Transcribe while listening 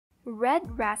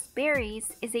Red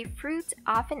raspberries is a fruit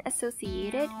often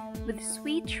associated with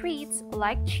sweet treats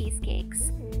like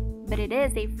cheesecakes, but it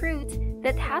is a fruit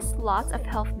that has lots of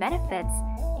health benefits,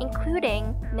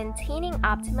 including maintaining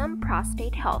optimum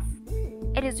prostate health.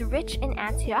 It is rich in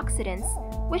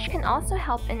antioxidants, which can also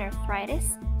help in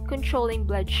arthritis, controlling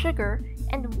blood sugar,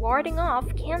 and warding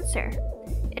off cancer.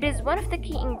 It is one of the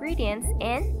key ingredients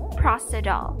in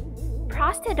Prostadol.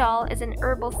 Prostadol is an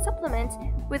herbal supplement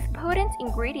with potent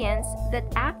ingredients that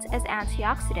act as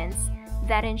antioxidants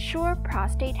that ensure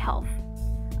prostate health.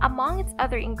 Among its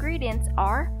other ingredients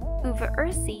are uva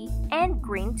ursi and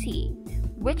green tea,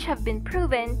 which have been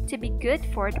proven to be good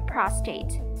for the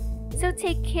prostate. So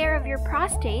take care of your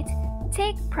prostate,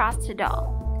 take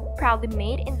Prostadol. Proudly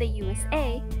made in the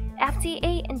USA,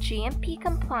 FDA and GMP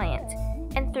compliant,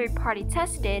 and third-party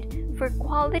tested for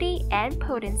quality and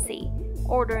potency.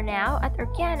 Order now at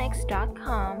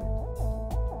organics.com.